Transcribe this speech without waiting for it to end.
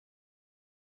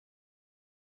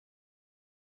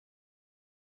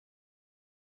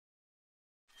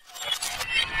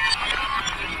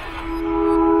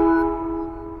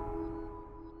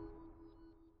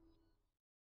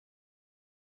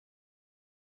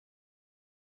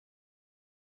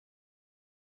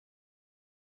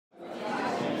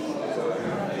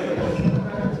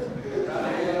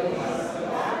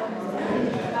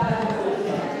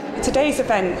Today's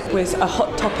event was a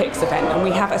Hot Topics event, and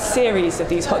we have a series of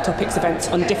these Hot Topics events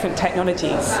on different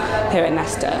technologies here at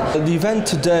Nesta. The event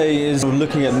today is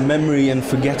looking at memory and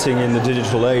forgetting in the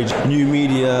digital age. New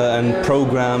media and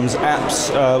programs,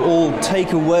 apps, all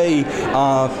take away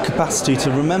our capacity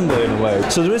to remember in a way.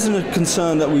 So there isn't a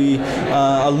concern that we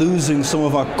are losing some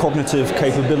of our cognitive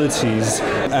capabilities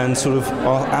and sort of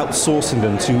are outsourcing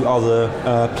them to other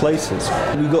places.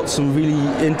 We got some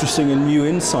really interesting and new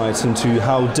insights into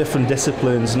how different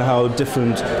disciplines and how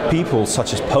different people,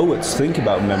 such as poets, think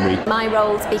about memory. My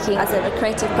role speaking as a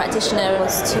creative practitioner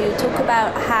was to talk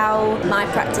about how my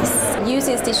practice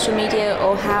uses digital media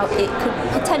or how it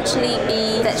could potentially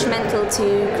be detrimental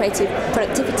to creative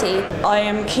productivity. I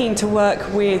am keen to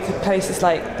work with places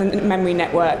like the Memory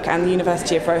Network and the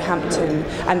University of Roehampton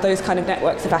and those kind of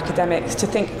networks of academics to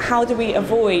think, how do we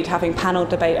avoid having panel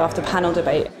debate after panel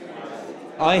debate?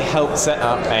 I helped set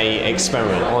up an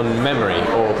experiment on memory,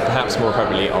 or perhaps more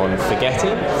appropriately on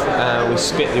forgetting. We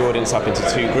split the audience up into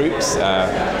two groups.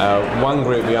 One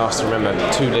group we asked to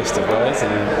remember two lists of words,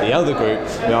 and the other group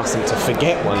we asked them to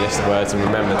forget one list of words and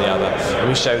remember the other. And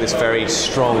we show this very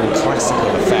strong classical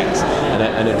effect and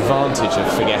an advantage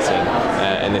of forgetting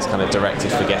in this kind of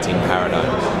directed forgetting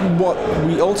paradigm. What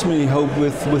we ultimately hope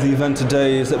with the event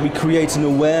today is that we create an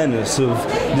awareness of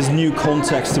this new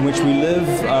context in which we live,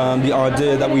 the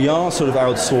idea that we are sort of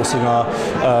outsourcing our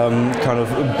kind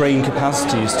of brain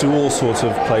capacities to all sorts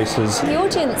of places. The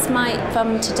audience might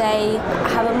from today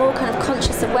have a more kind of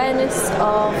conscious awareness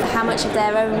of how much of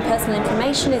their own personal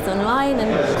information is online,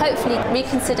 and hopefully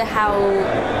reconsider how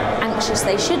anxious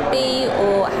they should be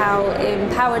or how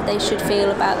empowered they should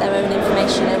feel about their own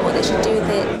information and what they should do with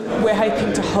it. We're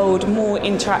hoping to hold more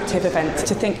interactive events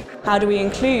to think, how do we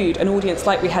include an audience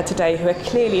like we had today who are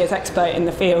clearly as expert in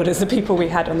the field as the people we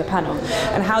had on the panel,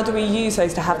 and how do we use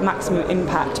those to have maximum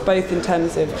impact, both in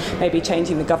terms of maybe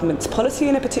changing the government's policy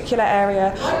in a particular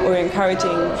area or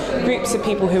encouraging groups of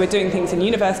people who are doing things in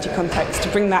university context to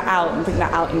bring that out and bring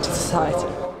that out into society.